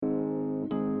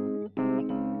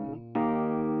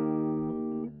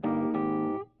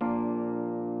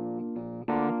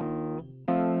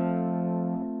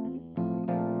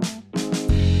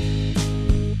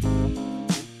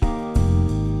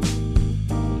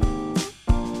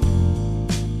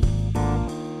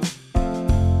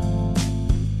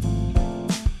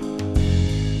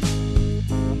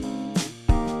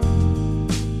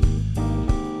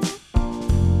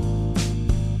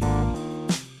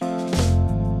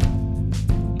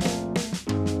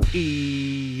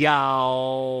Y'all,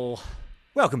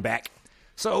 welcome back.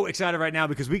 So excited right now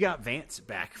because we got Vance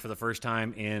back for the first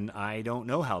time in I don't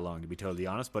know how long, to be totally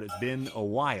honest, but it's been a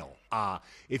while.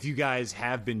 If you guys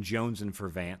have been jonesing for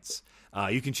Vance,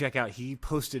 you can check out, he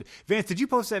posted... Vance, did you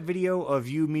post that video of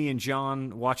you, me, and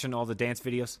John watching all the dance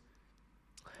videos?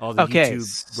 All the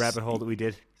YouTube rabbit hole that we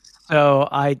did? So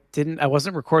I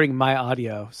wasn't recording my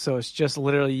audio, so it's just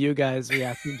literally you guys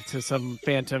reacting to some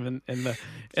phantom in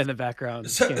the background.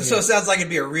 So it sounds like it'd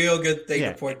be a real good thing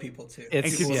to point people to.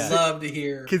 People would love to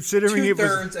hear considering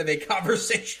two-thirds of a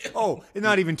conversation. Oh,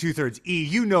 not even two-thirds.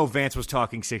 You know Vance was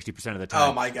talking 60% of the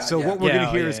time. Oh, my God. So what we're going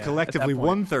to hear is collectively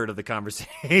one-third of the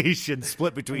conversation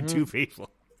split between two people.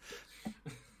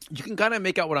 You can kind of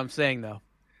make out what I'm saying, though.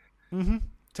 Mm-hmm.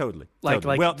 Totally. Like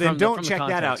well, then don't check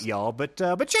that out, y'all. But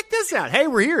check this out. Hey,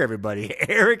 we're here, everybody.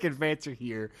 Eric and Vance are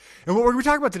here, and what we're going to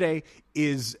talk about today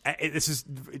is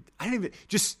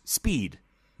just speed.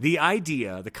 The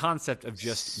idea, the concept of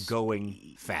just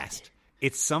going fast.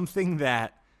 It's something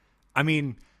that, I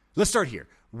mean, let's start here.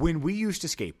 When we used to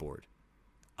skateboard,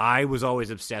 I was always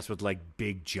obsessed with like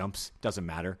big jumps. Doesn't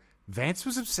matter. Vance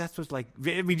was obsessed with like,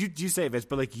 I mean, you say Vance,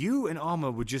 but like you and Alma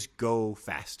would just go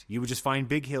fast. You would just find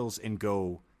big hills and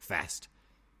go fast.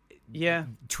 Yeah.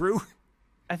 True?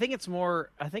 I think it's more,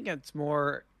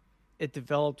 it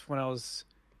developed when I was,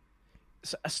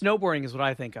 snowboarding is what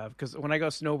I think of. Because when I go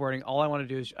snowboarding, all I want to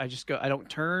do is I don't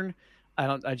turn.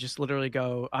 I just literally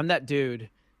go, I'm that dude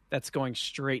that's going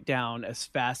straight down as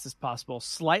fast as possible,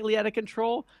 slightly out of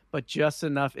control, but just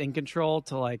enough in control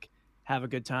to like have a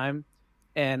good time.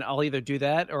 And I'll either do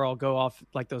that or I'll go off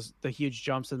like the huge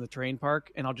jumps in the terrain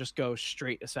park, and I'll just go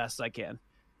straight as fast as I can.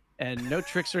 And no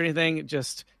tricks or anything,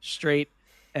 just straight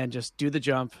and just do the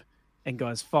jump and go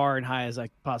as far and high as I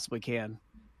possibly can.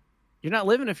 You're not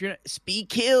living if you're not. Speed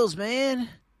kills, man.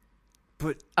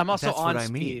 But I'm also on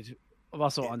speed. Mean. I'm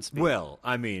also on speed. Well,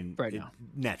 I mean, right now.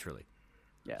 Naturally.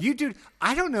 Yeah. You, dude,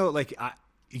 I don't know, like,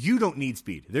 you don't need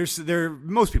speed.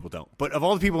 Most people don't. But of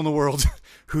all the people in the world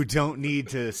who don't need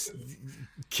to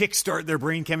kickstart their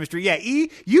brain chemistry, yeah,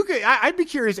 you could. I'd be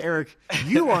curious, Eric.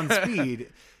 You on speed,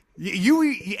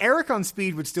 Eric on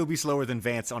speed would still be slower than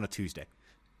Vance on a Tuesday.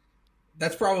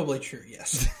 That's probably true.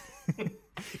 Yes.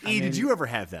 Did you ever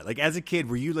have that? Like as a kid,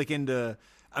 were you like into?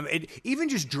 I mean, even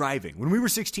just driving. When we were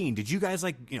 16, did you guys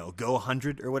like go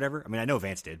 100 or whatever? I mean, I know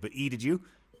Vance did, but did you?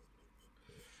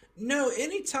 No,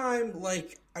 anytime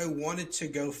like I wanted to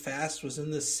go fast was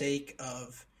in the sake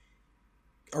of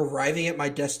arriving at my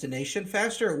destination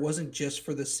faster. It wasn't just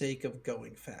for the sake of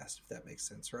going fast, if that makes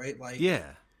sense, right? Like, yeah,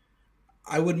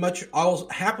 I'll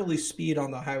happily speed on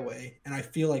the highway, and I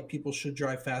feel like people should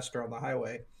drive faster on the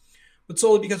highway, but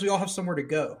solely because we all have somewhere to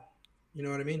go. You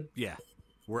know what I mean? Yeah.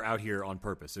 We're out here on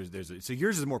purpose. So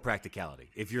yours is more practicality.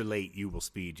 If you're late, you will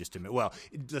speed just to. Well,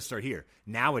 let's start here.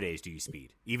 Nowadays, do you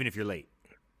speed even if you're late?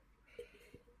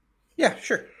 Yeah,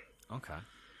 sure. Okay.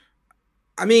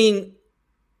 I mean,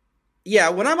 yeah,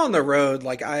 when I'm on the road,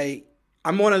 like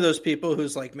I'm one of those people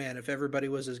who's like, man, if everybody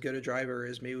was as good a driver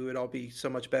as me, we would all be so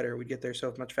much better. We'd get there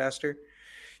so much faster.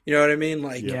 You know what I mean?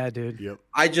 Like, yeah, dude. Yep.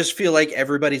 I just feel like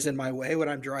everybody's in my way when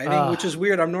I'm driving, which is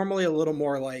weird. I'm normally a little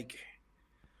more like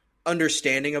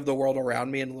understanding of the world around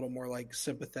me and a little more like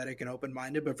sympathetic and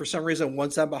open-minded. But for some reason,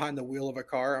 once I'm behind the wheel of a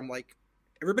car, I'm like,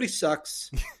 everybody sucks.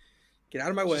 Get out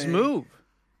of my way. Just move.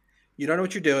 You don't know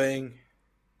what you're doing.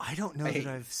 I don't know that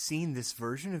I've seen this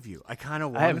version of you. I kind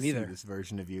of want to see this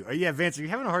version of you. Oh, yeah, Vance, are you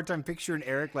having a hard time picturing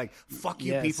Eric like, fuck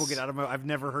you people, get out of my... I've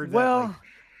never heard that. Well,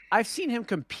 I've seen him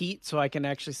compete, so I can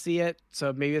actually see it.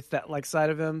 So maybe it's that like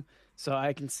side of him, so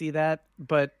I can see that.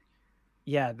 But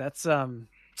yeah, that's...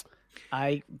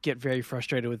 I get very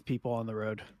frustrated with people on the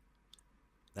road.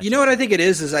 You know what I think it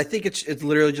is I think it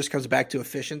literally just comes back to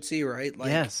efficiency, right? Like,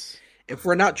 yes. If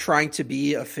we're not trying to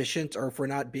be efficient or if we're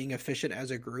not being efficient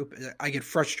as a group, I get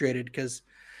frustrated because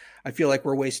I feel like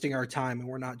we're wasting our time and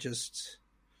we're not just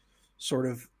sort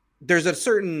of – there's a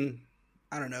certain,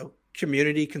 I don't know,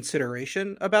 community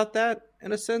consideration about that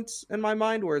in a sense in my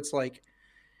mind where it's like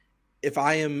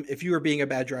if you are being a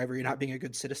bad driver, you're not being a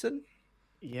good citizen.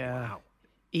 Yeah. Wow.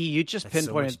 You just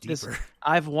pinpointed this.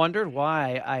 I've wondered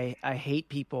why I hate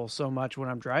people so much when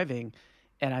I'm driving,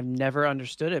 and I've never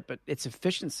understood it, but it's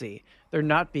efficiency. They're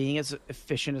not being as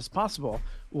efficient as possible.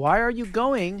 Why are you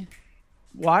going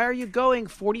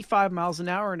 45 miles an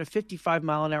hour in a 55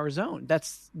 mile an hour zone?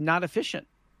 That's not efficient.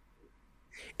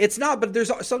 It's not, but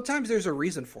sometimes there's a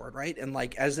reason for it, right? And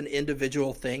like as an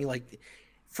individual thing, like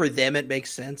for them, it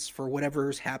makes sense for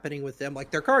whatever's happening with them. Like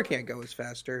their car can't go as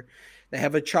faster. They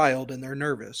have a child and they're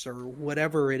nervous or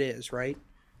whatever it is, right?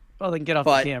 Well, they can get off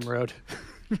the damn road.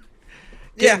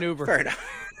 Get an Uber. Fair enough.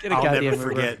 Get a I'll goddamn never Uber.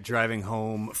 forget driving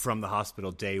home from the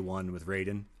hospital day one with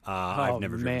Raiden. I've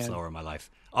never driven man. slower in my life.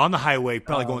 On the highway,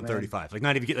 probably going man. 35. Like,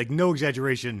 not even, like, no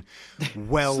exaggeration,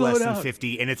 well Slow less than down.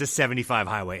 50, and it's a 75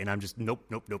 highway, and I'm just, nope,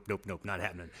 not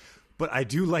happening. But I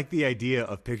do like the idea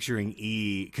of picturing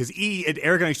E, because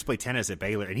Eric and I used to play tennis at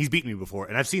Baylor, and he's beaten me before,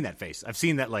 and I've seen that face. I've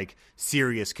seen that, like,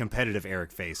 serious, competitive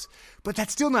Eric face. But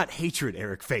that's still not hatred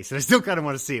Eric face, and I still kind of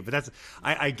want to see it. But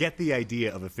I get the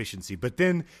idea of efficiency. But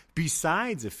then,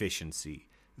 besides efficiency,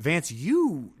 Vance,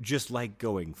 you just like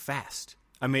going fast.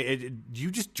 I mean, you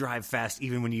just drive fast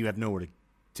even when you have nowhere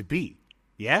to be.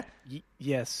 Yeah?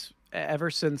 Yes.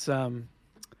 Ever since I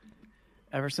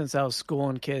was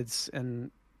schooling kids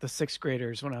and the sixth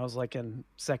graders when I was like in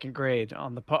second grade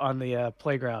on the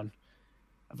playground,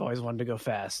 I've always wanted to go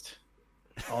fast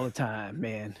all the time,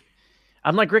 man.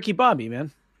 I'm like Ricky Bobby,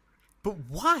 man. But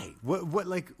why?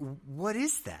 What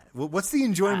is that? What's the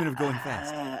enjoyment of going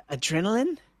fast?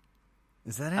 Adrenaline.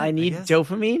 Is that it? I need guess?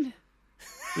 dopamine.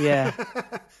 Yeah.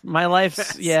 My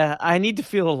life's, I need to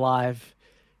feel alive.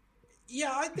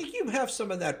 Yeah, I think you have some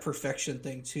of that perfection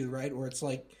thing too, right? Where it's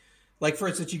like for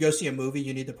instance, you go see a movie,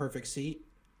 you need the perfect seat.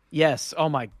 Yes. Oh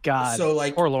my God. So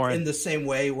like poor Lauren. in the same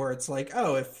way where it's like,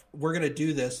 oh, if we're going to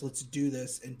do this, let's do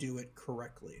this and do it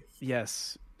correctly.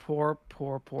 Yes. Poor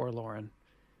Lauren.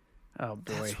 Oh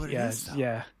boy. That's what it yeah, is,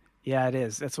 though. yeah, it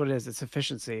is. That's what it is. It's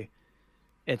efficiency.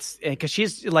 It's because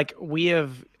she's like,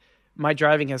 my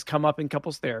driving has come up in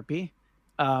couples therapy.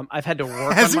 I've had to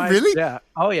work Has on it really? Yeah.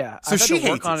 Oh yeah. So I've had she to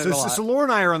work hates on it. it a lot. So Laura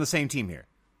and I are on the same team here.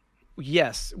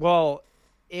 Yes. Well,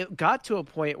 it got to a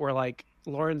point where like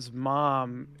Lauren's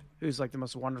mom, who's like the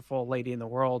most wonderful lady in the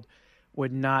world,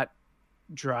 would not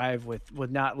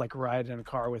like ride in a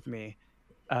car with me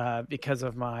because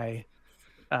of my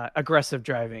aggressive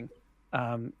driving.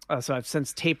 So I've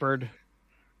since tapered.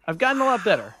 I've gotten a lot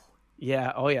better.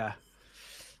 Yeah. Oh yeah.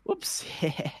 Whoops.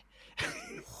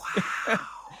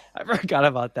 I forgot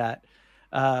about that.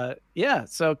 Yeah.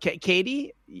 So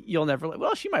Katie, you'll never.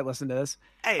 Well, she might listen to this.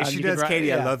 Hey, she you does, can Katie.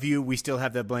 yeah. I love you. We still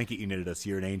have that blanket you knitted us.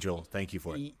 You're an angel. Thank you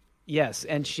for it. Yes,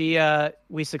 and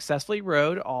we successfully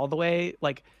rode all the way.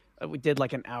 Like we did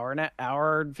like an hour and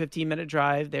 15-minute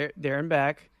drive there and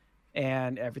back,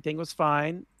 and everything was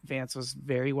fine. Vance was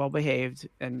very well behaved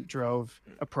and drove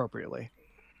appropriately.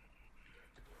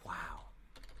 Wow.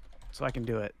 So I can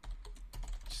do it.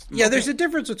 Yeah, there's a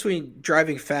difference between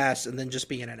driving fast and then just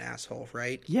being an asshole,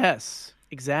 right? Yes,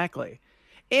 exactly.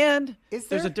 And Is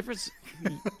there's there? a difference.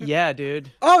 Yeah,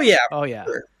 dude. Oh yeah. Oh yeah.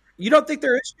 Sure. You don't think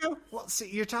there is, Joe? Well, see,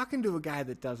 you're talking to a guy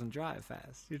that doesn't drive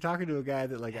fast. You're talking to a guy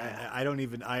that, like, I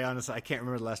honestly, I can't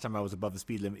remember the last time I was above the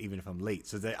speed limit, even if I'm late.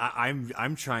 So that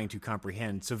I'm trying to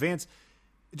comprehend. So Vance,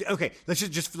 okay, let's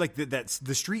just like that's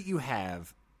the street you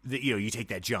have that you take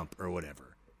that jump or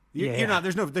whatever. You're not.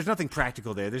 There's nothing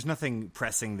practical there. There's nothing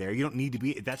pressing there. You don't need to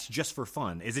be. That's just for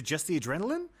fun. Is it just the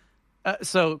adrenaline?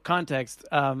 So context,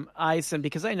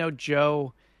 because I know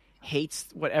Joe hates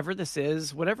whatever this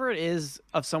is, whatever it is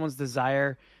of someone's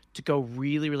desire to go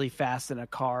really, really fast in a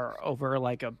car over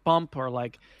like a bump or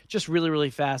like just really, really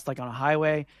fast, like on a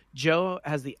highway. Joe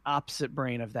has the opposite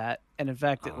brain of that. And in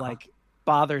fact, it like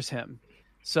bothers him.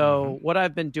 So what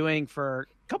I've been doing for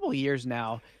a couple of years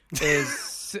now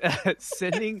is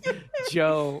sending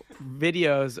Joe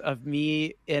videos of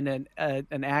me in an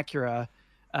Acura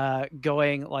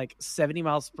going like 70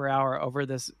 miles per hour over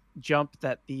this jump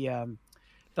that the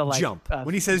like jump.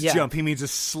 When he says jump, he means a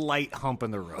slight hump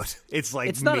in the road. It's like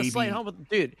it's not maybe... a slight hump,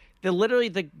 dude.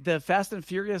 The Fast and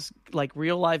Furious like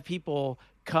real life people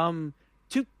come.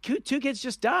 Two kids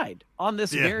just died on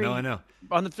this I know.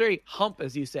 On the very hump,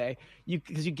 as you say,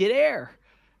 because you get air,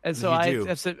 and so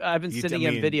I've been sending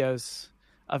him videos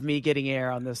of me getting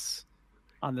air on this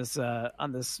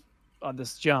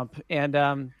jump,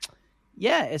 and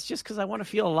it's just because I want to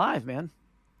feel alive, man.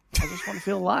 I just want to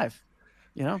feel alive.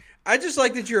 I just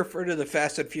like that you refer to the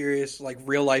Fast and Furious like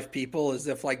real life people as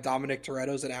if like Dominic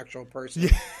Toretto's an actual person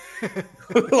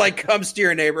who like comes to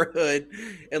your neighborhood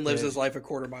and lives his life a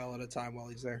quarter mile at a time while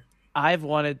he's there. I've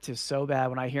wanted to so bad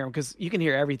when I hear him, because you can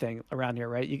hear everything around here,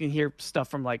 right? You can hear stuff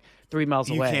from like 3 miles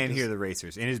away. You can't hear the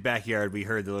racers. In his backyard, we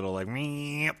heard the little like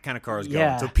meep kind of cars going.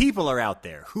 Yeah. So people are out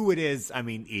there. Who it is, I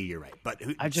mean, you're right. But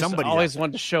I just always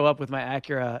wanted to show up with my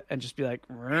Acura and just be like,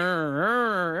 and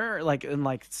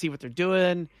see what they're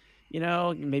doing.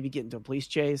 Maybe get into a police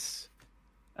chase.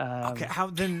 Okay,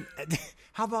 how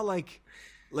about like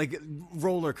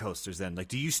roller coasters then? Like,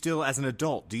 do you still, as an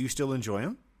adult, enjoy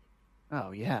them?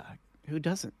 Oh yeah, who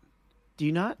doesn't? Do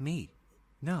you not? Me,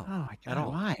 no. Oh my God, at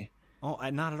all. why? Oh,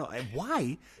 not at all.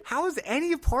 Why? How is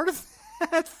any part of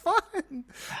That's fun.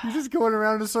 You're just going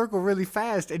around in a circle really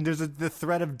fast, and there's the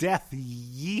threat of death.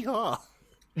 Yeehaw.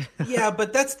 Yeah,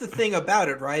 but that's the thing about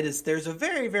it, right? Is there's a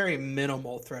very, very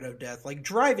minimal threat of death. Like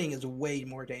driving is way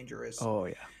more dangerous Oh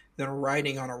yeah. than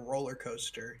riding on a roller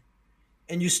coaster,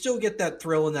 and you still get that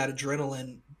thrill and that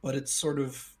adrenaline, but it's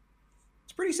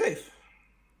pretty safe.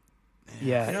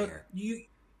 Yeah. You know,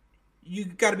 you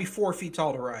got to be 4 feet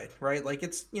tall to ride, right? Like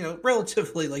it's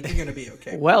relatively like you're gonna be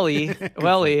okay.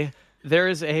 Welly, there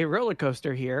is a roller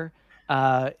coaster here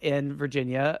in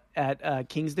Virginia at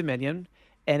Kings Dominion,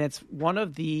 and it's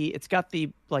got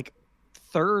the like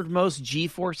third most G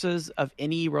forces of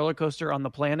any roller coaster on the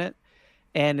planet,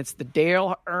 and it's the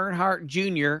Dale Earnhardt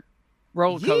Jr.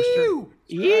 roller coaster.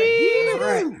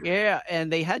 Yeah,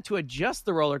 and they had to adjust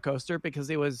the roller coaster because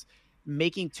it was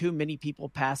making too many people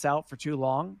pass out for too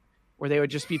long, where they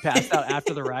would just be passed out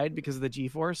after the ride because of the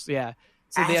G-force. Yeah.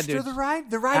 So they had to, the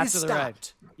ride is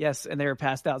stopped. Yes, and they were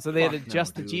passed out. So they had to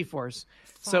adjust the G-force.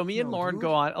 So me and Lauren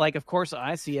go on, like, of course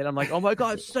I see it. I'm like, oh my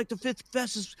God, it's like the 5th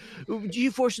fastest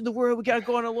G-force in the world. We got to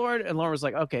go on it, Lauren. And Lauren was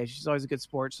like, okay, she's always a good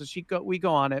sport. So we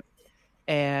go on it.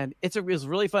 And it was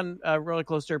really fun roller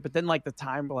coaster. But then like the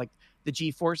time, like the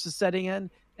G-force is setting in.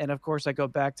 And of course I go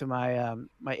back to my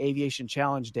my aviation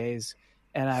challenge days.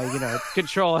 And I,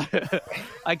 control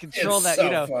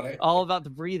that, funny. All about the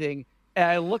breathing. And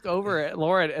I look over at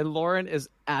Lauren, and Lauren is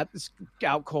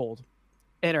out cold,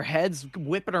 and her head's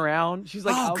whipping around. She's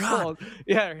like, out cold.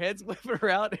 Yeah, her head's whipping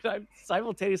around, and I'm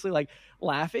simultaneously like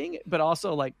laughing, but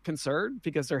also like concerned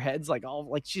because her head's like all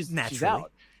like she's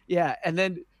out. Yeah, and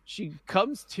then she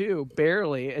comes to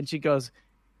barely, and she goes,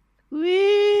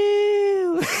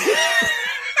 woo.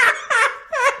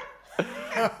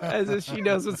 As if she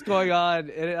knows what's going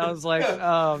on, and I was like,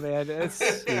 "Oh man, this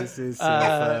is so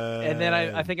fun." And then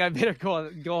I think I made her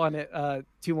go on it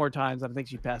 2 more times. I think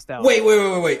she passed out.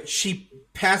 Wait! She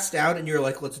passed out, and you're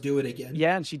like, "Let's do it again."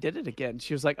 Yeah, and she did it again.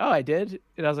 She was like, "Oh, I did,"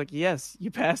 and I was like, "Yes,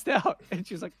 you passed out." And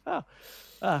she was like, "Oh,"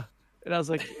 and I was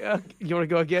like, "You want to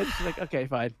go again?" She's like, "Okay,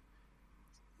 fine."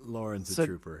 Lauren's a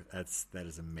trooper. That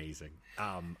is amazing.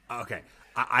 Okay.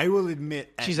 I will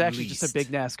admit she's actually just a big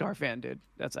NASCAR fan, dude.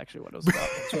 That's actually what it was about.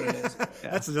 That's what it is. Yeah.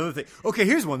 That's another thing. Okay,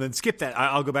 here's one. Then skip that.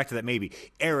 I'll go back to that maybe.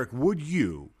 Eric, would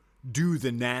you do the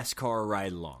NASCAR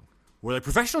ride along? We're like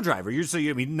professional driver.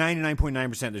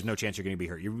 99.9%. There's no chance you're going to be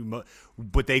hurt.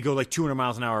 But they go like 200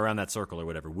 miles an hour around that circle or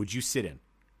whatever. Would you sit in?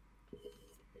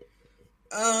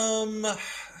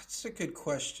 That's a good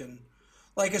question.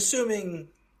 Like assuming.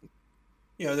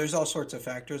 There's all sorts of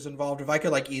factors involved. If I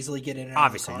could easily get in and out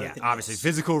of the car, obviously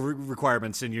physical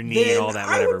requirements and your knee and all that.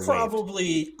 I would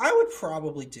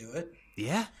probably do it.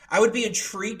 Yeah, I would be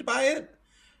intrigued by it.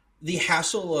 The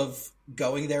hassle of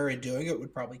going there and doing it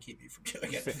would probably keep me from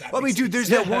doing it. Dude, there's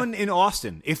that one in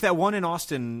Austin. If that one in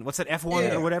Austin, what's that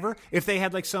F1 or whatever? If they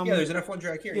had like some, there's an F1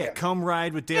 track here. Yeah, come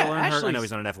ride with Dale Earnhardt. I know he's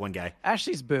not an F1 guy.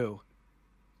 Ashley's boo.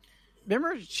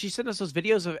 Remember, she sent us those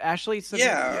videos of Ashley.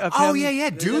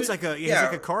 Dude's like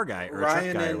a car guy or Ryan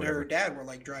a truck guy and her dad were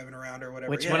like driving around or whatever.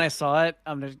 Which when I saw it,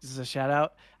 this is a shout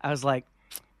out. I was like,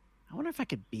 I wonder if I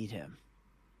could beat him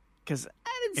because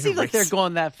I didn't seem like they're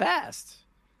going that fast.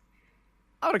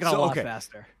 I would have gone a lot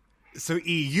faster. So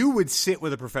you would sit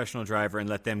with a professional driver and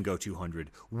let them go 200.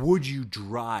 Would you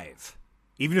drive?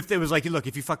 Even if it was like, look,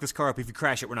 if you fuck this car up, if you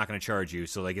crash it, we're not going to charge you.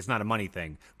 So, like, it's not a money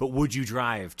thing. But would you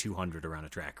drive 200 around a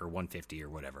track or 150 or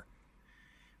whatever?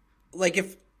 Like,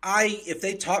 if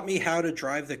they taught me how to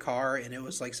drive the car and it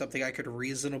was like something I could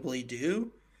reasonably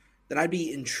do, then I'd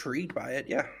be intrigued by it.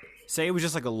 Yeah. Say it was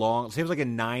just like say it was like a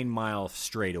 9-mile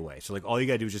straightaway. So, like, all you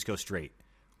got to do is just go straight.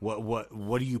 What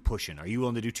are you pushing? Are you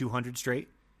willing to do 200 straight?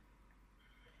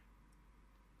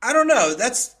 I don't know.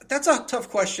 That's a tough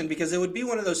question because it would be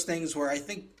one of those things where I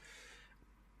think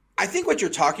what you're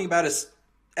talking about is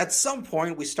at some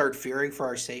point we start fearing for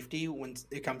our safety when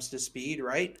it comes to speed,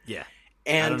 right? Yeah.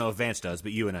 And I don't know if Vance does,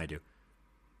 but you and I do.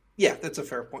 Yeah, that's a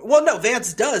fair point. Well, no,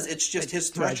 Vance does. It's just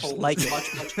his threshold is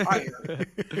much higher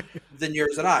than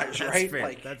yours and ours, right?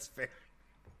 Fair. That's fair.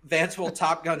 Vance will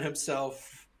Top Gun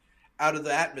himself out of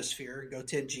the atmosphere and go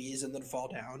 10 Gs and then fall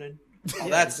down and all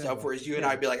that stuff, whereas you and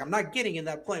I'd be like, I'm not getting in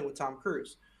that plane with Tom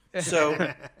Cruise.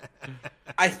 So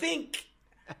I think,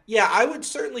 I would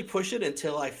certainly push it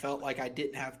until I felt like I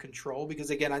didn't have control.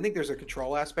 Because again, I think there's a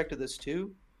control aspect of this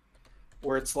too,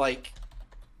 where it's like,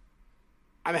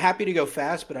 I'm happy to go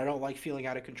fast, but I don't like feeling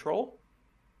out of control.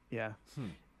 Yeah.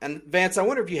 And Vance, I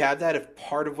wonder if you have that, if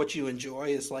part of what you enjoy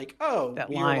is like, that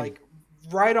you're line. like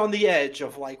right on the edge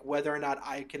of like whether or not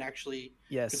I can actually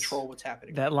control what's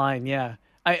happening. That line, yeah.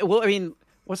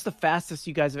 What's the fastest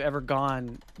you guys have ever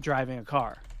gone driving a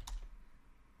car?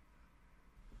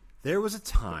 There was a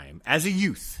time as a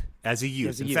youth.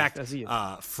 In fact,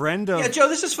 friend of Joe,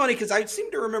 this is funny because I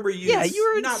seem to remember you.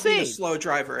 You were not being a slow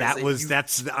driver.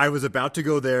 I was about to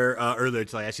go there earlier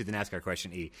until I asked you the NASCAR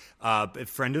question. A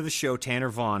friend of the show, Tanner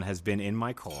Vaughn, has been in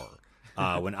my car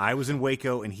when I was in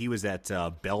Waco and he was at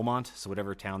Belmont, so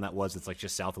whatever town that was. It's like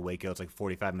just south of Waco. It's like a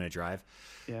 45-minute drive.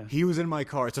 Yeah. He was in my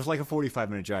car. It's just like a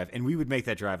 45-minute drive, and we would make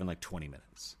that drive in like 20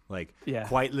 minutes. Like,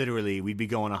 quite literally, we'd be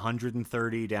going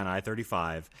 130 down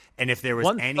I-35, and if there was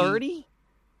 130?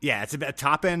 Yeah, it's about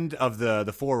top end of the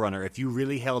 4Runner. If you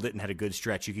really held it and had a good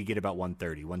stretch, you could get about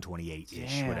 130,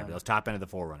 128-ish, whatever. That was top end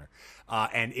of the 4Runner.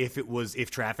 And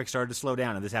if traffic started to slow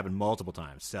down, and this happened multiple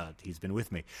times, he's been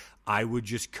with me, I would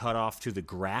just cut off to the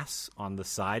grass on the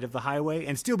side of the highway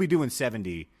and still be doing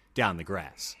 70 down the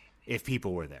grass if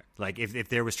people were there. Like if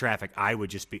there was traffic, I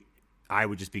would just be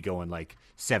going like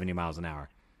 70 miles an hour.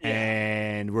 Yeah.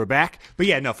 And we're back. But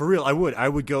yeah, no, for real, I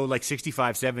would go like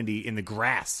 65, 70 in the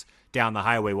grass down the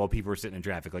highway while people were sitting in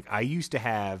traffic. Like I used to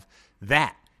have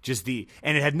that.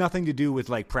 And it had nothing to do with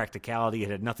like practicality. It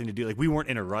had nothing to do, like we weren't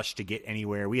in a rush to get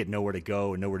anywhere. We had nowhere to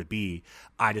go and nowhere to be.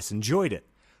 I just enjoyed it.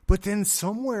 But then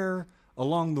somewhere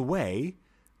along the way,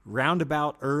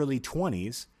 roundabout early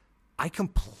 20s, I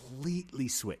completely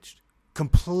switched.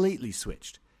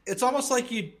 It's almost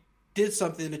like you did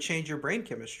something to change your brain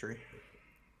chemistry.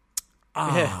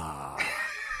 I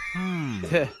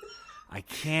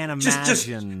can't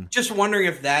imagine. Just wondering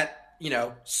if that,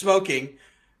 smoking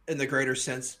in the greater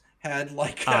sense had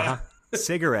like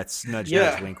cigarettes, nudge,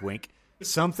 wink, wink.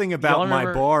 Something about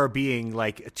my bar being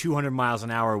like 200 miles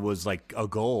an hour was like a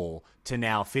goal to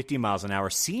now 50 miles an hour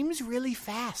seems really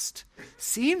fast.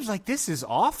 Seems like this is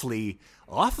awfully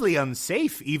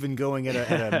unsafe, even going at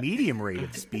a medium rate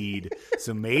of speed.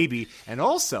 So maybe, and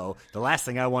also the last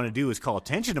thing I want to do is call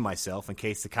attention to myself in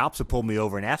case the cops will pull me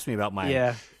over and ask me about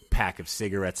my pack of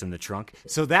cigarettes in the trunk.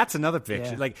 So that's another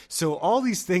picture. Like, so all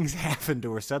these things happened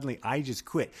to where suddenly I just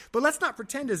quit. But let's not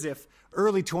pretend as if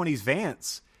early 20s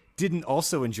Vance didn't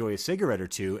also enjoy a cigarette or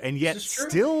two and yet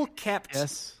still kept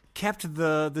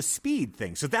the speed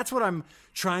thing. So that's what I'm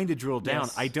trying to drill down.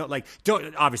 I don't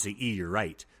obviously you're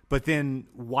right. But then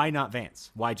why not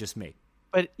Vance? Why just me?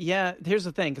 But yeah, here's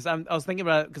the thing, because I was thinking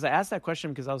about it, because I asked that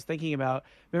question because I was thinking about,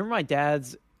 remember my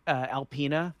dad's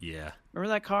Alpina? Yeah.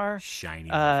 Remember that car? Shiny.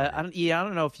 I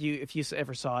don't know if you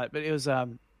ever saw it, but it was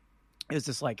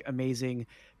this like amazing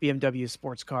BMW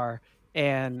sports car.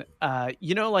 And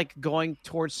like going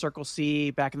towards Circle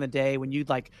C back in the day when you'd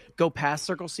like go past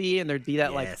Circle C and there'd be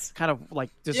that like kind of like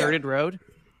deserted road.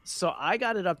 So I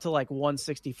got it up to like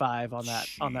 165 on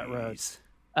that road.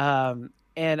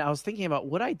 And I was thinking about,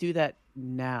 would I do that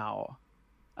now?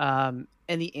 And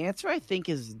the answer I think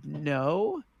is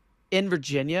no in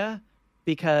Virginia,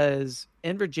 because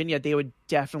in Virginia they would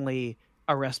definitely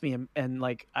arrest me and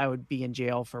like I would be in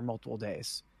jail for multiple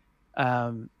days.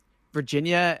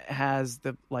 Virginia has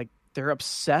they're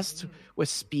obsessed with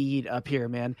speed up here,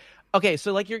 man. Okay,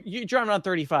 so like you're driving on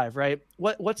 35, right?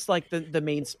 What's like the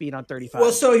main speed on 35?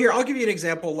 Well, so here I'll give you an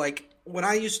example. Like when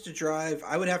I used to drive,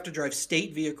 I would have to drive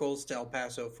state vehicles to El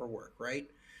Paso for work, right?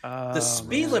 The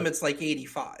speed limit's like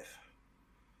 85.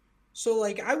 So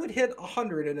like I would hit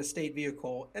 100 in a state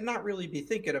vehicle and not really be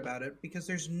thinking about it because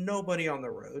there's nobody on the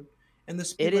road and the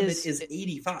speed limit is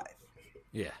 85.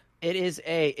 Yeah. It is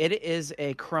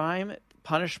a crime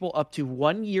punishable up to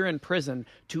 1 year in prison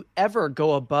to ever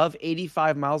go above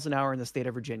 85 miles an hour in the state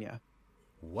of Virginia.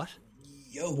 What?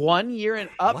 Yo. 1 year and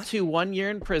up to 1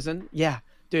 year in prison. Yeah,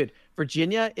 dude.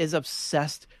 Virginia is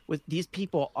obsessed with these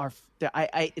people. I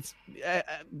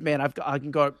can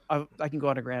go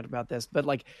on a rant about this, but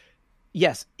like,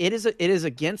 yes, it is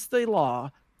against the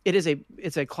law.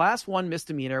 It's a class 1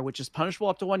 misdemeanor, which is punishable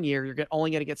up to 1 year. You're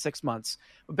only going to get 6 months,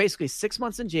 but basically 6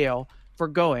 months in jail for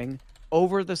going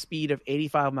over the speed of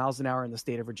 85 miles an hour in the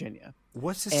state of Virginia.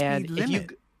 What's the speed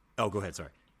limit? Go ahead. Sorry.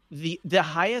 The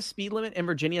highest speed limit in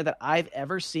Virginia that I've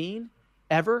ever seen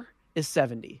is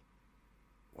 70.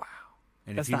 Wow.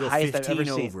 And that's if you go 15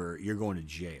 over, you're going to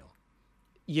jail.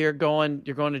 You're going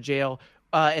to jail.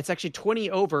 It's actually 20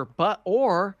 over,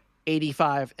 or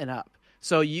 85 and up.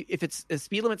 So if it's a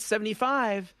speed limit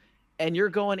 75 and you're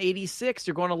going 86,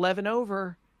 you're going 11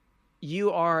 over,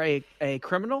 you are a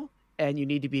criminal and you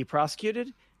need to be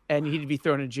prosecuted and you need to be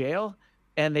thrown in jail.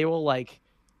 And they will like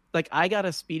I got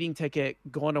a speeding ticket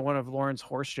going to one of Lauren's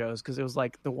horse shows because it was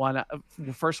like the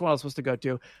first one I was supposed to go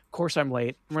to. Of course I'm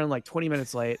late. I'm running like 20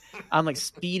 minutes late. I'm like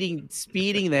speeding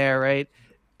there, right?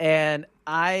 And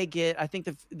I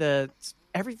think the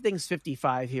everything's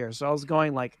 55 here. So I was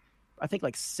going like, I think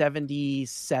like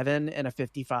 77 and a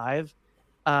 55.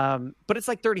 But it's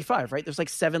like 35, right? There's like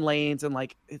 7 lanes, and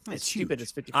like it's stupid. huge.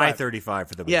 It's 55.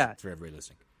 I-35 for everybody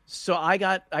listening. So I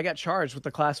got charged with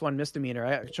the class 1 misdemeanor.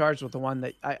 I got charged with the one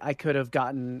that I could have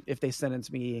gotten if they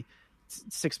sentenced me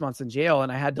 6 months in jail,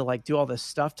 and I had to like do all this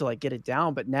stuff to like get it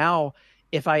down. But now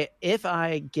if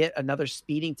I get another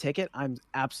speeding ticket, I'm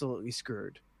absolutely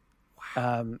screwed.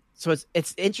 Wow. So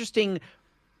it's interesting,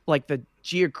 like the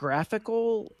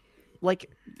geographical, like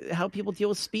how people deal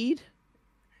with speed.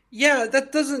 Yeah,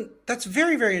 that's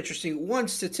very, very interesting. One,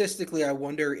 statistically, I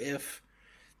wonder if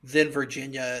then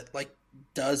Virginia like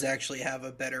does actually have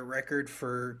a better record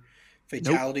for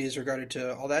fatalities regarding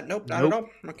to all that. Nope, not at all.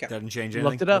 Okay. Doesn't change anything.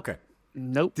 Looked it up. Okay.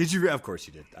 Nope. Did you? Of course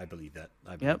you did. I believe that.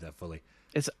 I believe that fully.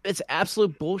 It's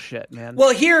absolute bullshit, man.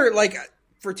 Well, here, like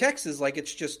for Texas, like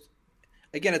it's just,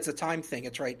 again, it's a time thing.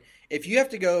 It's right. If you have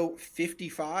to go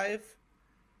 55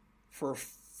 for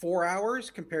 4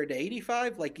 hours compared to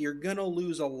 85, like you're gonna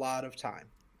lose a lot of time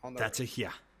on the road.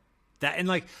 That, and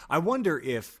like I wonder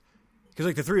if, because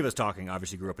like the three of us talking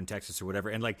obviously grew up in Texas or whatever,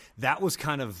 and like that was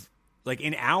kind of like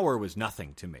an hour was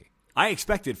nothing to me. I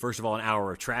expected, first of all, an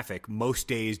hour of traffic most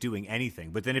days doing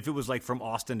anything. But then if it was like from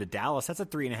Austin to Dallas, that's a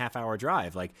 3.5 hour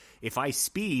drive. Like if I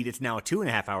speed, it's now a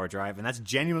 2.5 hour drive, and that's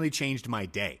genuinely changed my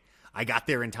day. I got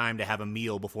there in time to have a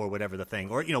meal before whatever the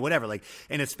thing, or, you know, whatever. Like,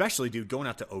 and especially, dude, going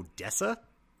out to Odessa,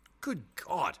 good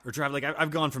God, or drive. Like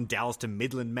I've gone from Dallas to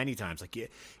Midland many times. Like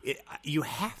you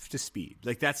have to speed.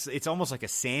 Like it's almost like a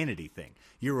sanity thing.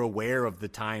 You're aware of the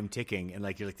time ticking, and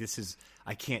like you're like,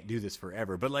 I can't do this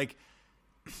forever. But like,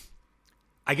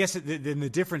 I guess then the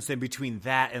difference then between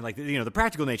that and like, you know, the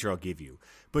practical nature I'll give you,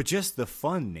 but just the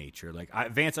fun nature. Like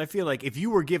Vance, I feel like if you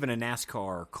were given a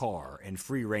NASCAR car and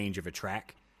free range of a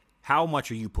track, how much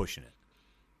are you pushing it?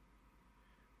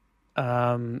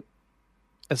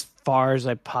 As far as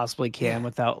I possibly can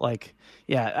without like,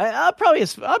 I'll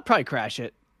probably crash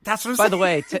it. That's what I'm By saying. the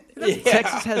way,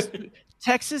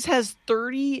 Texas has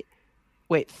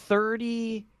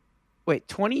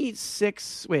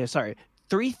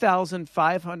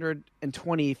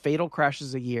 3,520 fatal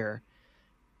crashes a year.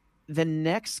 The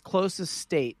next closest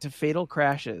state to fatal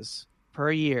crashes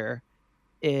per year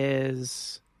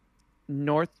is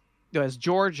Florida,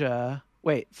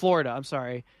 I'm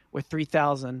sorry, with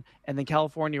 3,000, and then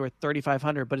California with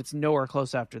 3,500, but it's nowhere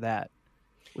close after that,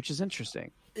 which is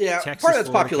interesting. Yeah, Texas, part of that's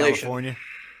Florida, population. California.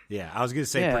 Yeah, I was going to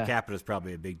say per capita is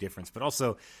probably a big difference, but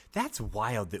also that's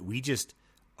wild that we just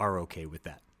are okay with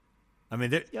that. I mean,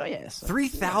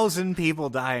 3,000 people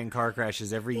die in car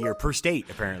crashes every year per state,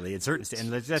 apparently, in certain states.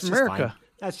 And that's just America. Fine.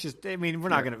 That's just, I mean, we're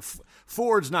not going to,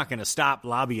 Ford's not going to stop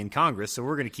lobbying Congress, so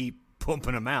we're going to keep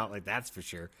pumping them out. Like, that's for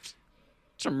sure.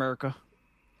 It's America.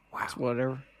 Wow. It's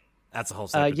whatever. That's a whole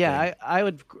separate thing.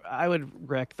 I would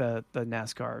wreck the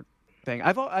NASCAR thing.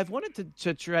 I've wanted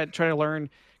to try to learn,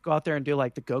 go out there and do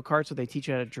like the go-karts where they teach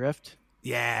you how to drift.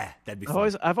 Yeah, that'd be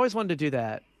fun. I've always wanted to do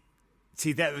that.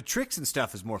 See, that the tricks and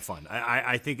stuff is more fun.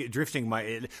 I think drifting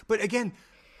might, but again,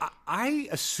 I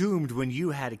assumed when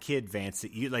you had a kid, Vance,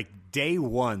 that you like day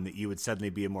one that you would suddenly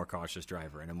be a more cautious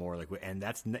driver and a more like, and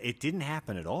it didn't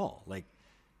happen at all. Like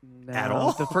at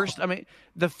all.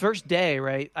 The first day,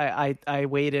 right? I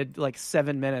waited like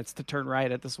 7 minutes to turn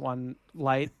right at this one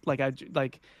light.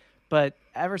 But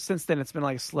ever since then, it's been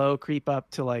like slow creep up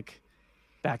to like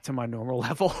back to my normal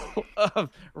level of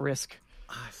risk.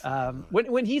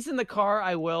 When he's in the car,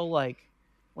 I will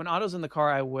when Otto's in the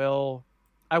car, I will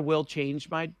change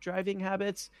my driving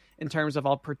habits in terms of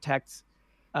I'll protect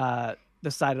the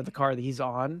side of the car that he's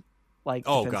on, like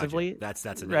defensively. Gotcha.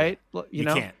 That's right. You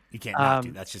can't not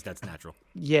do. That's natural.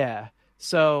 Yeah.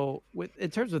 So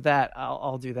in terms of that,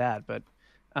 I'll do that. But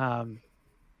and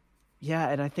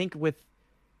I think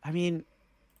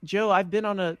Joe, I've been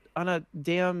on a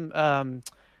damn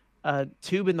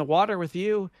tube in the water with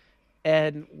you.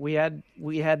 And we had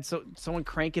someone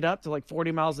crank it up to like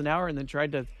 40 miles an hour and then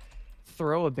tried to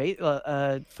throw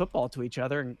a football to each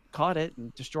other and caught it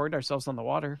and destroyed ourselves on the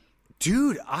water.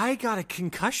 Dude, I got a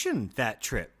concussion that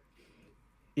trip.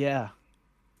 Yeah.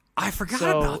 I forgot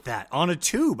about that. On a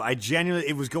tube.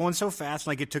 It was going so fast,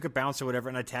 like it took a bounce or whatever,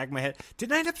 and I tagged my head.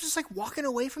 Didn't I end up just like walking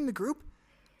away from the group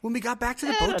when we got back to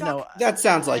the boat dock? That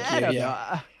sounds like you,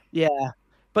 yeah. Yeah.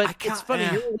 But it's funny,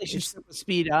 your relationship with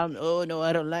speed. I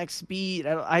don't like speed.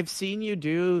 I've seen you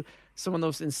do some of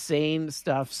those insane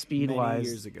stuff speed-wise. Many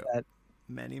years ago.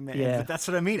 Many. Yeah. But that's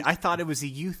what I mean. I thought it was a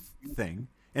youth thing,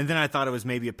 and then I thought it was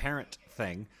maybe a parent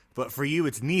thing. But for you,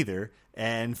 it's neither.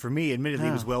 And for me, admittedly,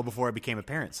 it was well before I became a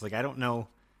parent. So, like, I don't know.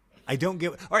 I don't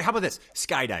get. All right, how about this?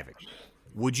 Skydiving.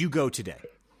 Would you go today?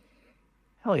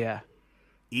 Hell yeah.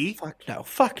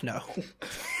 Fuck no.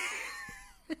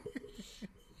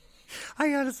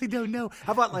 I honestly don't know.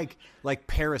 How about like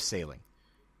parasailing?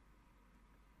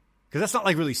 Because that's not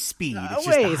like really speed. It's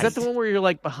just Wait, is that the one where you're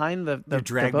like behind the you're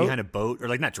dragged boat? behind a boat, or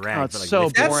like not dragged? Oh, it's but like so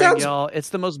lifted? boring, sounds- y'all. It's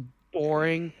the most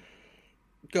boring.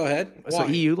 Go ahead. So Why?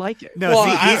 you like it? No, well,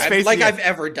 he's facing like it. I've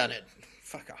ever done it.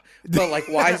 Fuck off. But like,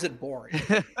 why is it boring?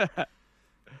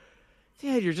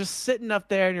 Yeah, you're just sitting up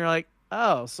there and you're like,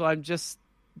 oh, so I'm just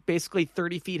basically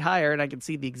 30 feet higher and I can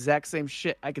see the exact same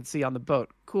shit I could see on the boat.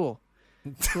 Cool.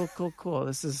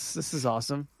 This is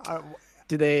awesome.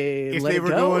 Do they If let they it were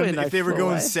go going, and I if they were float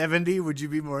going away? 70, would you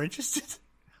be more interested?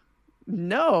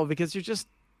 No, because you're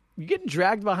getting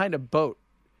dragged behind a boat,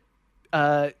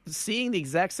 seeing the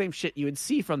exact same shit you would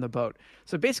see from the boat.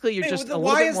 So basically, you're Hey, just well, a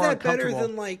little why bit is more that better uncomfortable.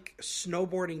 than like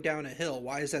snowboarding down a hill?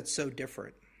 Why is that so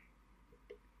different?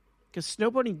 Because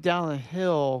snowboarding down a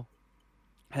hill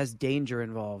has danger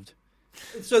involved.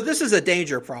 So this is a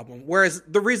danger problem. Whereas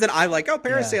the reason I like,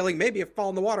 parasailing, maybe if I fall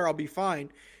in the water, I'll be fine.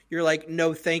 You're like,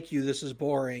 no, thank you. This is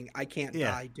boring. I can't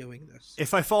die doing this.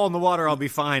 If I fall in the water, I'll be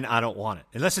fine. I don't want it.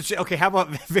 Unless it's okay. How about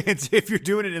Vance? If you're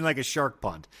doing it in like a shark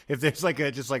pond, if there's like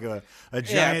a giant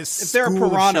if there are school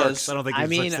of piranhas, sharks, I don't think. I there's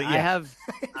mean, such thing. I have.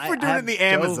 we're doing it in the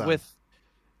Amazon.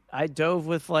 I dove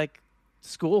with like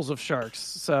schools of sharks,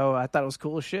 so I thought it was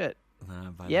cool as shit.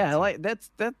 Yeah, I like that.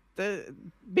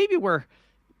 Maybe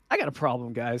I got a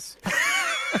problem, guys.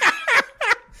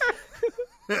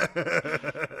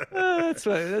 That's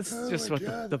just what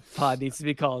the pod needs to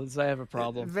be called. Is I have a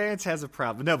problem. Vance has a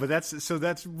problem. No, but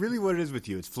that's really what it is with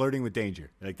you. It's flirting with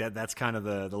danger. Like that. That's kind of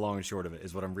the long and short of it.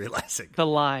 Is what I'm realizing. The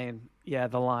line, yeah,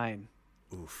 the line.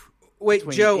 Oof. Wait,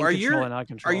 between Joe, in are control and out of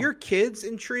control. your kids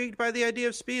intrigued by the idea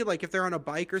of speed? Like if they're on a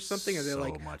bike or something, are they So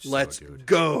like, much so, let's dude.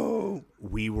 go?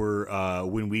 We were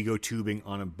when we go tubing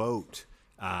on a boat.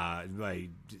 My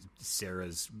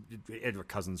Sarah's Edward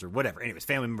cousins or whatever. Anyways,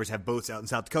 family members have boats out in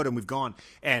South Dakota, and we've gone.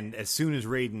 And as soon as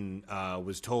Raiden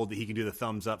was told that he can do the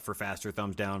thumbs up for faster,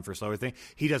 thumbs down for slower thing,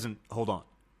 he doesn't hold on.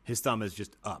 His thumb is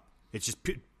just up. It's just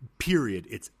period.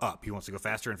 It's up. He wants to go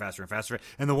faster and faster and faster.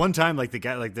 And the one time, like the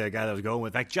guy that I was going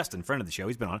with, like Justin, friend of the show,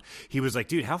 he's been on. He was like,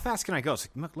 "Dude, how fast can I go?" I was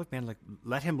like, "Look, man, like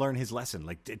let him learn his lesson.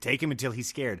 Like take him until he's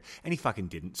scared." And he fucking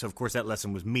didn't. So of course that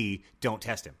lesson was me. Don't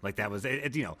test him. Like that was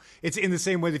it, It's in the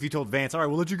same way that if you told Vance, "All right,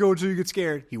 we'll let you go until you get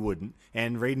scared," he wouldn't.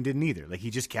 And Raiden didn't either. Like he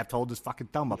just kept holding his fucking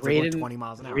thumb up for like 20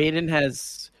 miles an hour. Raiden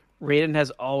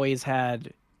has always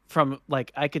had, from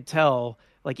like I could tell,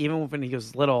 like even when he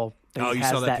was little. That Oh, he you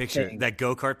has saw that picture, thing. that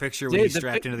go-kart picture when Dude, he's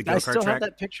strapped into the go-kart I still track? have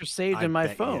that picture saved I in my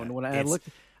bet, phone. yeah. When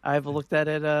I've looked at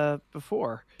it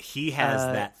before. He has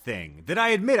that thing that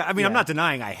I admit. I mean, I'm yeah. not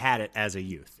denying I had it as a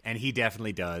youth, and he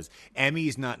definitely does.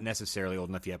 Emmy's not necessarily old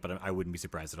enough yet, but I wouldn't be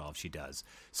surprised at all if she does.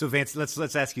 So, Vance,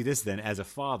 let's ask you this then: as a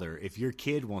father, if your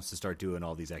kid wants to start doing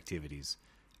all these activities,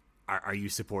 are you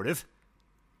supportive?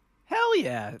 Hell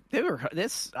yeah,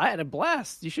 I had a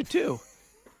blast. You should too.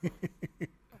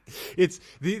 It's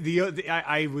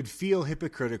I would feel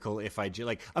hypocritical if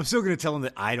like I'm still going to tell him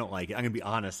that I don't like it. I'm going to be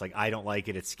honest, like I don't like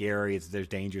it. It's scary. There's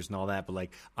dangers and all that, but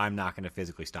like I'm not going to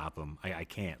physically stop him. I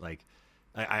can't. Like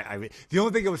I the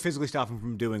only thing I would physically stop him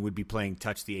from doing would be playing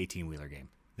Touch the 18-wheeler game.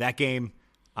 That game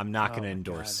I'm not going to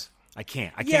endorse. God. I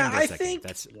can't endorse that game.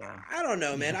 I don't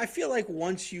know, man. I feel like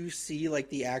once you see like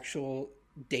the actual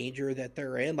danger that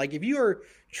they're in, like if you are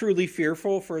truly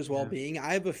fearful for his well-being,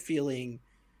 I have a feeling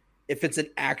if it's an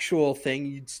actual thing,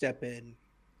 you'd step in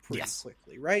pretty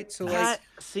quickly, right? So like,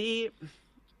 see,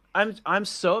 I'm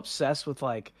so obsessed with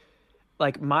like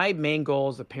my main goal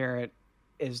as a parent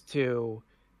is to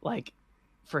like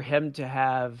for him to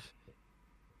have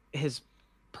his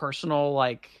personal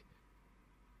like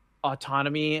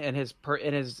autonomy and his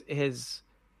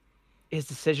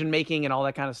decision making and all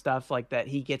that kind of stuff, like that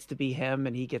he gets to be him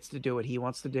and he gets to do what he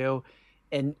wants to do,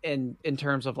 and in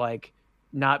terms of like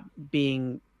not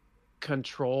being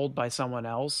controlled by someone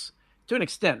else to an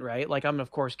extent, right? Like I'm of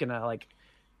course gonna like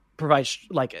provide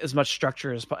like as much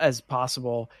structure as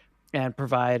possible and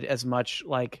provide as much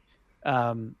like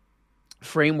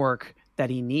framework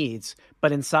that he needs,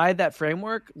 but inside that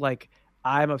framework, like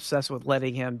I'm obsessed with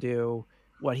letting him do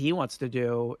what he wants to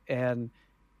do and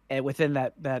within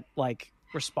that like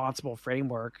responsible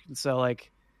framework. And so like,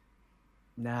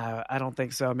 nah, I don't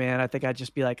think so, man. I think I'd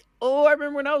just be like, oh, I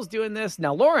remember when I was doing this.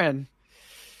 Now Lauren,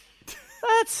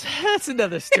 that's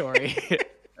another story.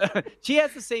 She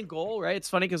has the same goal, right? It's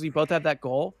funny because we both have that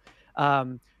goal.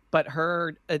 But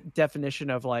her definition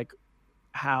of like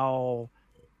how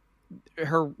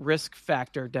her risk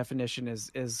factor definition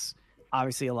is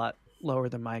obviously a lot lower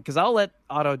than mine. Cause I'll let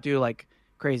Otto do like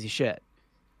crazy shit.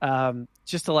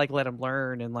 Just to like let him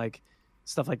learn and like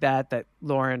stuff like that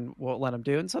Lauren won't let him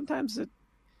do. And sometimes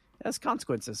has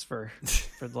consequences for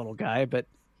the little guy, but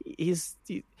it's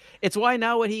why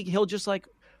now what he'll just like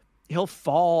he'll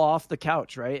fall off the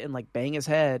couch, right, and like bang his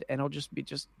head, and he'll just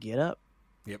get up,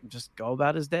 just go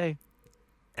about his day.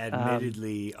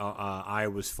 Admittedly, I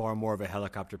was far more of a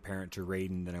helicopter parent to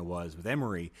Raiden than I was with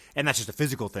Emery, and that's just a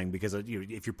physical thing because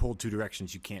if you're pulled two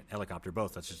directions, you can't helicopter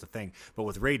both. That's just a thing. But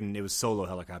with Raiden, it was solo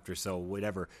helicopter, so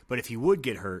whatever. But if he would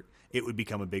get hurt, it would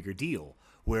become a bigger deal.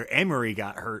 Where Emery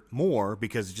got hurt more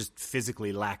because just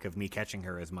physically lack of me catching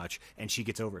her as much, and she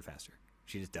gets over it faster.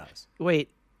 She just does. Wait,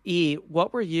 E,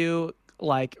 what were you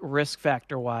like risk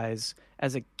factor wise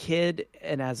as a kid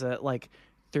and as a like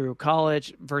through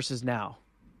college versus now?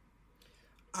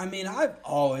 I mean, I've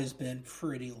always been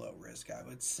pretty low risk, I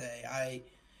would say. I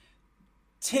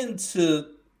tend to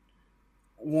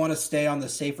want to stay on the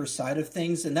safer side of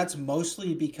things, and that's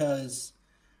mostly because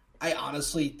I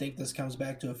honestly think this comes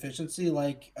back to efficiency.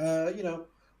 Like,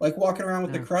 like walking around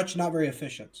with the crutch, not very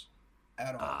efficient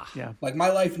at all. Yeah. Like, my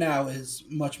life now is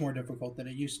much more difficult than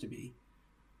it used to be.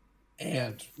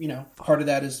 And, part of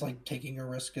that is like taking a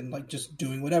risk and like just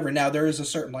doing whatever. Now there is a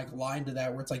certain like line to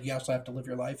that where it's like you also have to live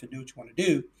your life and do what you want to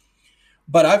do.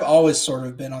 But I've always sort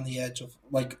of been on the edge of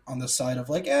like on the side of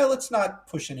like, let's not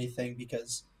push anything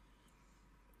because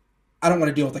I don't want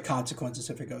to deal with the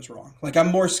consequences if it goes wrong. Like I'm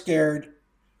more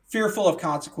fearful of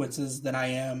consequences than I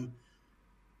am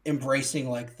embracing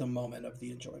like the moment of the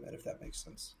enjoyment, if that makes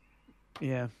sense.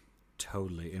 Yeah.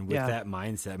 Totally. And with that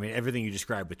mindset, I mean, everything you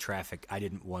described with traffic, I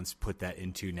didn't once put that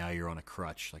into now you're on a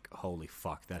crutch. Like, holy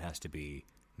fuck, that has to be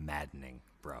maddening,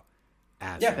 bro.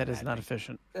 Absolutely that is not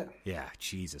efficient. Yeah,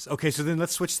 Jesus. Okay, so then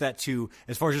let's switch that to,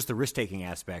 as far as just the risk-taking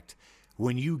aspect,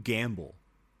 when you gamble,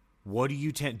 what do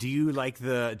you do you like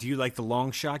the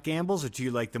long shot gambles, or do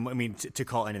you like to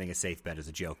call anything a safe bet is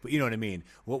a joke, but you know what I mean?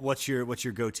 What's your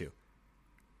go-to?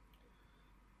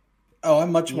 Oh,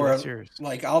 I'm much more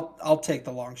like I'll take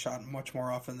the long shot much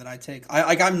more often than I take.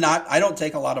 I don't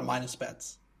take a lot of minus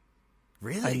bets.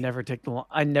 Really? I never take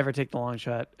the long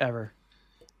shot ever.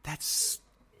 That's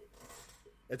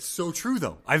so true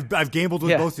though. I've gambled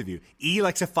with both of you. E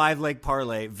likes a 5-leg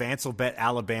parlay. Vance will bet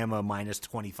Alabama minus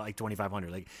 2,500.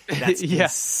 Like that's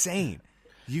insane.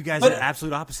 You guys are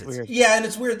absolute opposites. Weird. Yeah, and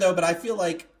it's weird though. But I feel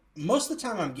like most of the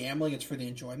time I'm gambling, it's for the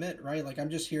enjoyment, right? Like I'm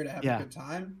just here to have a good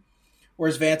time.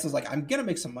 Whereas Vance is like, I'm going to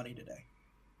make some money today.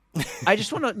 I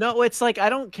just want to know. It's like, I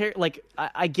don't care. Like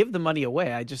I give the money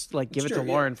away. I just like give it to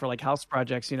Lauren for like house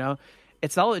projects,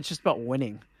 it's just about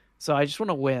winning. So I just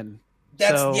want to win.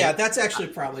 That's actually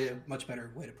probably a much better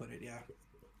way to put it. Yeah.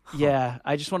 Yeah.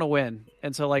 I just want to win.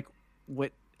 And so like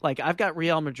I've got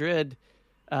Real Madrid,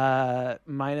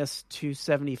 minus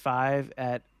 275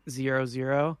 at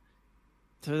 0-0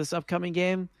 to this upcoming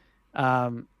game.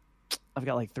 I've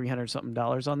got like $300 something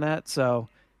on that, so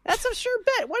that's a sure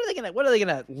bet. What are they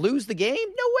gonna lose the game?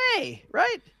 No way,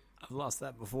 right? I've lost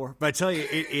that before, but I tell you,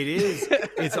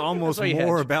 it's almost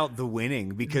more about the winning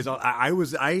because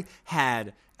I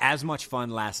had as much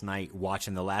fun last night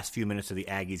watching the last few minutes of the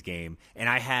Aggies game, and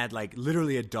I had like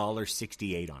literally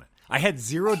 $1.68 on it. I had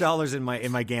 $0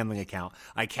 in my gambling account.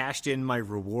 I cashed in my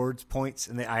rewards points,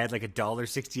 and I had like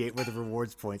 $1.68 worth of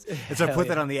rewards points. And so I put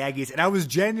that on the Aggies, and I was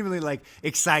genuinely like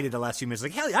excited the last few minutes.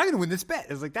 Like, hell yeah, I'm gonna win this bet.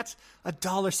 I was like, that's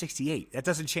 $1.68. That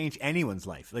doesn't change anyone's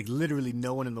life. Like literally,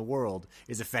 no one in the world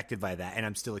is affected by that, and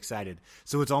I'm still excited.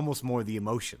 So it's almost more the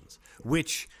emotions.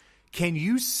 Which can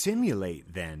you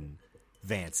simulate then?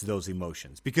 Vance, those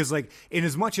emotions, because like in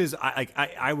as much as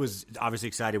I was obviously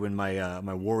excited when my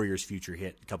my Warriors future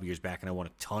hit a couple years back and I won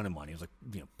a ton of money. It was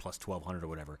like plus 1,200 or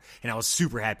whatever, and I was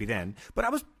super happy then. But I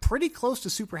was pretty close to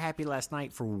super happy last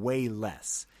night for way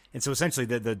less. And so essentially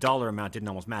the dollar amount didn't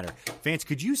almost matter. Vance,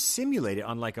 could you simulate it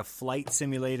on like a flight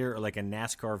simulator or like a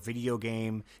NASCAR video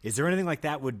game? Is there anything like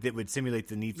that would simulate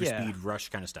the Need for Speed Rush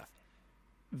kind of stuff?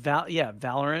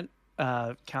 Valorant,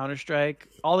 Counter-Strike,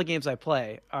 all the games I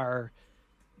play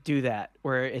do that,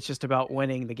 where it's just about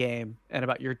winning the game and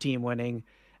about your team winning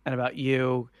and about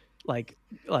you like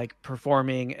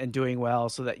performing and doing well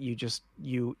so that you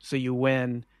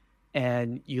win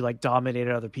and you like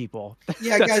dominated other people.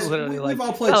 Yeah, guys, we've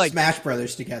all played Smash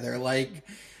Brothers together. Like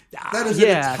that is an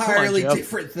entirely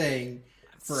different thing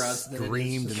for us.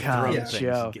 Screamed and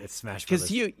Joe. Smash Brothers.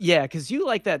 Because you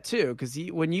like that too. Because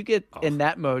when you get in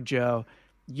that mode, Joe,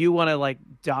 you want to like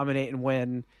dominate and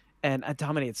win. And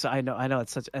dominate. So I know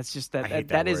it's just that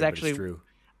that is actually true.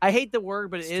 I hate the word,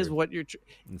 but it is true. What you're.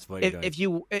 It's what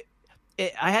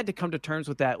I had to come to terms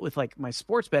with that with like my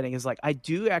sports betting is like I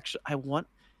want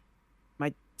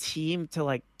my team to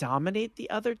like dominate the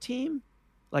other team.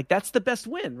 Like that's the best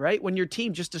win, right? When your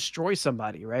team just destroys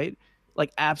somebody, right?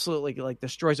 Like absolutely like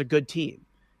destroys a good team.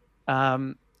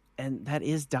 And that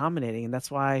is dominating, and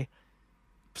that's why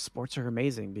sports are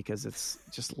amazing, because it's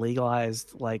just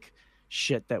legalized like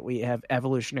shit that we have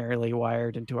evolutionarily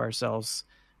wired into ourselves.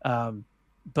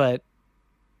 But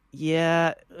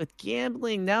yeah, with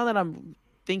gambling, now that I'm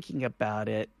thinking about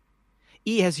it,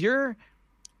 has your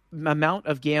amount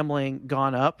of gambling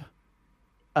gone up?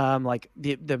 Like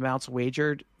the amounts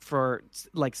wagered for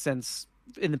like since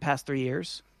in the past 3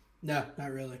 years? No,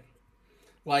 not really.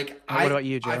 Like, what about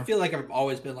you, Joe? I feel like I've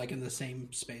always been like in the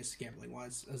same space gambling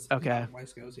wise as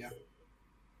wise goes. Yeah.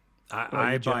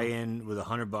 I buy in with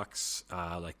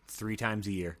 $100 like 3 times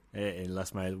a year,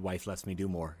 unless my wife lets me do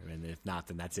more, and if not,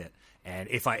 then that's it. And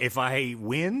if I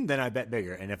win, then I bet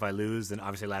bigger, and if I lose, then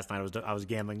obviously last night I was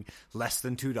gambling less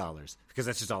than $2 because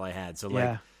that's just all I had. So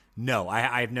like, no,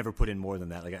 I've never put in more than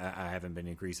that. Like I haven't been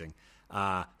increasing.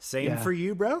 Same for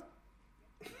you, bro.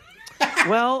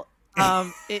 Well,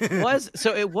 it was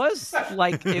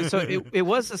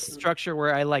a structure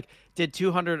where I like did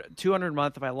 200 a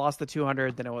month. If I lost the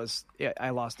 200, then I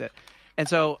lost it. And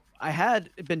so I had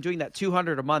been doing that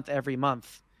 200 a month every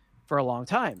month for a long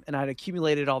time, and I'd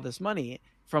accumulated all this money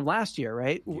from last year,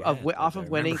 right? Yeah, off of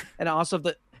winning, and also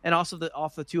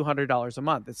off the $200 a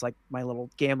month. It's like my little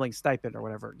gambling stipend or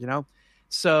whatever, you know?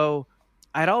 So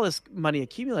I had all this money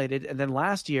accumulated, and then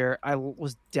last year I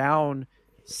was down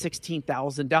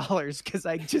 $16,000 because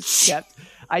I just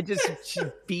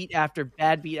beat after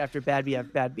bad beat after bad beat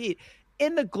after bad beat.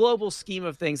 In the global scheme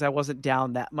of things, I wasn't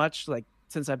down that much, like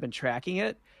since I've been tracking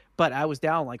it, but I was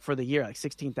down like for the year like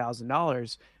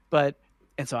 $16,000.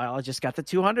 And so I just got the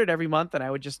 200 every month,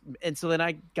 and so then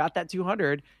I got that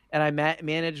 200, and I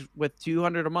managed with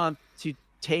 200 a month to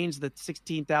change the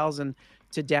 16,000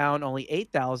 to down only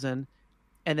 8,000,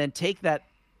 and then take that,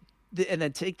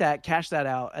 cash that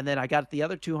out, and then I got the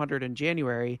other 200 in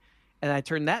January, and I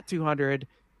turned that 200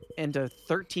 into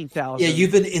 13,000. Yeah,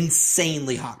 you've been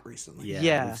insanely hot recently.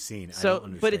 Yeah. We've seen. So,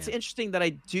 but it's interesting that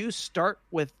I do start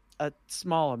with a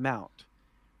small amount,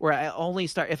 where I only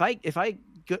start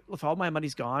if all my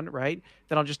money's gone, right,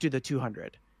 then I'll just do the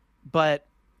 200. But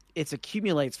it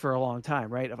accumulates for a long time,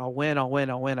 right? If I'll win, I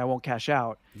won't cash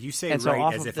out. You say and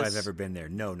right as if I've ever been there.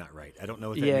 No, not right. I don't know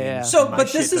what that means. Yeah. So,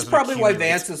 but this is probably why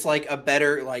Vance is like a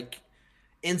better, like,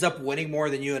 ends up winning more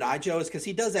than you and I, Joe, is because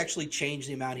he does actually change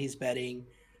the amount he's betting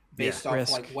based off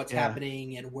risk. Like what's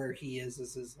happening and where he is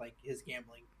his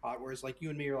gambling pot. Whereas like you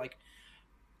and me are like,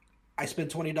 I spend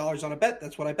 $20 on a bet.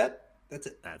 That's what I bet. That's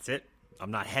it. That's it. I'm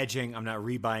not hedging. I'm not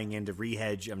rebuying into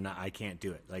rehedge. I can't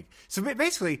do it. Like, so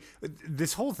basically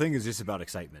this whole thing is just about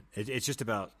excitement. It's just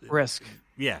about risk.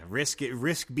 Yeah. Risk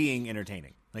being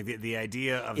entertaining. Like the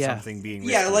idea of something being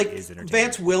risky like is entertaining.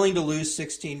 Vance willing to lose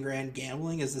 16 grand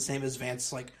gambling is the same as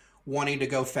Vance like wanting to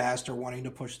go fast or wanting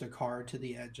to push the car to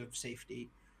the edge of safety.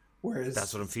 Whereas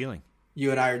that's what I'm feeling. You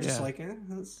and I are just like,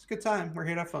 it's a good time. We're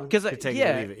here to have fun. Because take it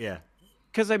or leave it. Yeah.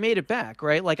 Because I made it back,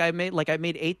 right? Like I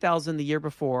made 8,000 the year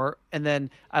before, and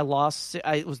then I lost.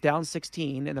 I was down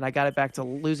 16, and then I got it back to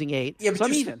losing 8. Yeah, but so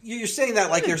I'm even. You're saying that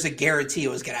like there's a guarantee it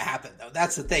was going to happen, though.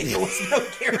 That's the thing. There was no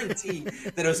guarantee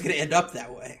that it was going to end up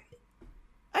that way.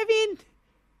 I mean,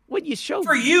 when you show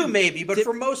for you maybe, but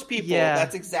for most people,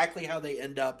 that's exactly how they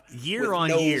end up year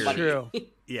on year. True.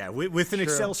 Yeah, with an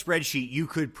Excel spreadsheet, you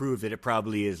could prove that it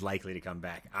probably is likely to come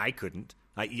back. I couldn't.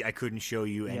 I couldn't show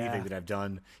you anything that I've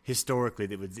done historically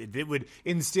that would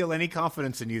instill any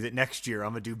confidence in you that next year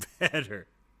I'm gonna do better.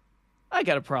 I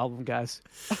got a problem, guys.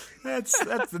 That's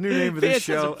the new name of this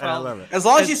show, and I love it. As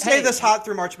long as you stay this hot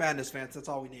through March Madness, Vance, that's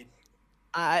all we need.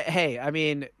 I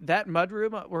mean, that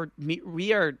mudroom,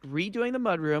 we are redoing the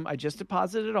mudroom. I just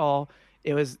deposited it all.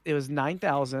 It was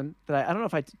 9,000. I don't know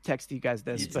if I texted you guys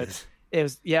this, but it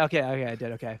was okay. I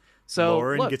did. Okay. So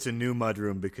Lauren gets a new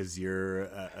mudroom because you're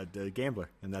a gambler,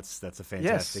 and that's a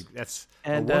fantastic. That's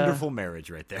a wonderful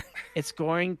marriage right there. It's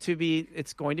going to be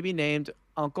named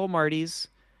Uncle Marty's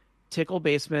Tickle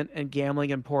Basement and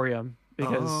Gambling Emporium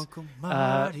because Uncle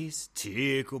Marty's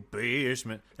Tickle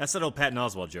Basement. That's that old Patton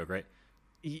Oswalt joke, right?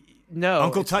 No,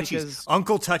 Uncle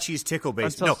Touchy's Tickle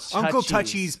Basement. Uncle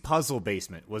Touchy's Puzzle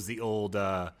Basement was the old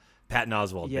Patton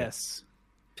Oswalt. Yes.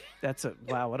 That's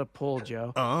what a pull,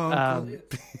 Joe.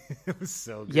 It was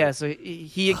so good. Yeah, so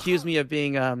he accused me of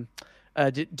being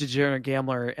a degenerate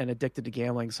gambler and addicted to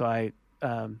gambling, so I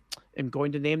am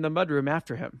going to name the mudroom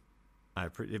after him. My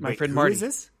friend Marty. Who is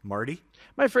this? Marty?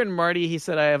 My friend Marty, he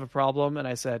said I have a problem, and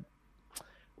I said,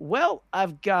 well,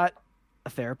 I've got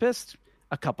a therapist,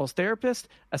 a couples therapist,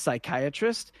 a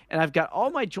psychiatrist, and I've got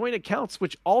all my joint accounts,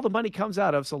 which all the money comes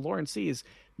out of, so Lauren sees.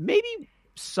 Maybe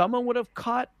someone would have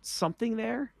caught something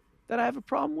there that I have a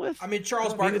problem with. I mean,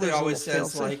 Charles Barkley always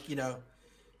says, like,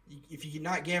 if you're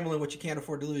not gambling what you can't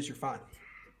afford to lose, you're fine.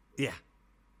 Yeah.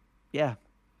 Yeah.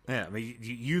 Yeah, I mean,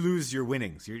 you lose your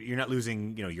winnings. You're not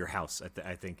losing, your house.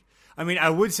 I think. I mean, I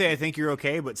would say I think you're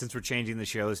okay, but since we're changing the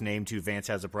show's name to Vance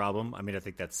Has a Problem, I mean, I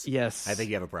think that's. Yes. I think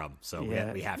you have a problem. So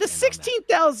Yeah. we have the to.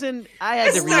 16,000. I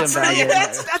had to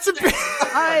reevaluate. That's a bit.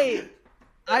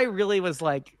 I really was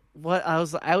like, what? I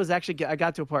was actually. I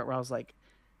got to a point where I was like,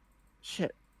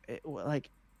 shit.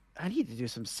 I need to do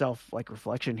some self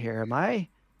reflection here.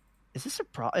 Is this a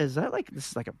problem? Is that this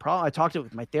is a problem? I talked it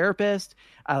with my therapist.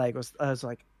 I was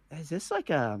like, is this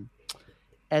and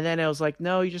then I was like,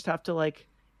 no, you just have to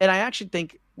and I actually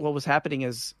think what was happening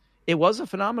is it was a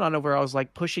phenomenon where I was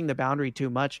pushing the boundary too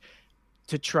much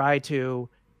to try to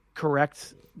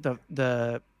correct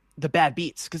the bad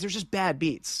beats, because there's just bad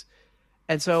beats.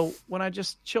 And so when I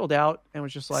just chilled out and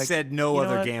was just said no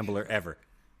other gambler ever.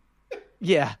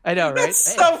 Yeah, I know, right? That's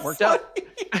so worked funny.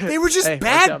 out. They were just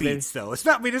bad out, beats, though. It's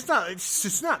not. I mean, it's not. It's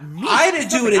just not me. I didn't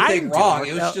do anything didn't do. wrong.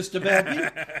 It was just a bad beat.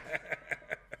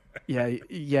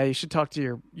 Yeah. You should talk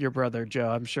to your brother Joe.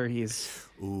 I'm sure he's.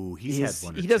 Ooh, he's had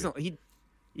one. Or he doesn't. two.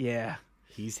 Yeah.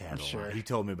 He's had a sure. lot. He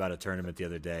told me about a tournament the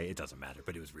other day. It doesn't matter,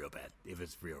 but it was real bad. It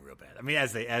was real bad. I mean,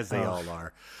 as they all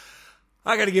are.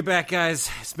 I got to get back, guys.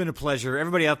 It's been a pleasure.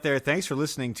 Everybody out there, thanks for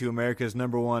listening to America's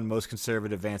 #1 most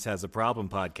conservative Vance Has a Problem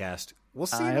podcast. We'll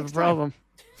see you next time. I have a problem.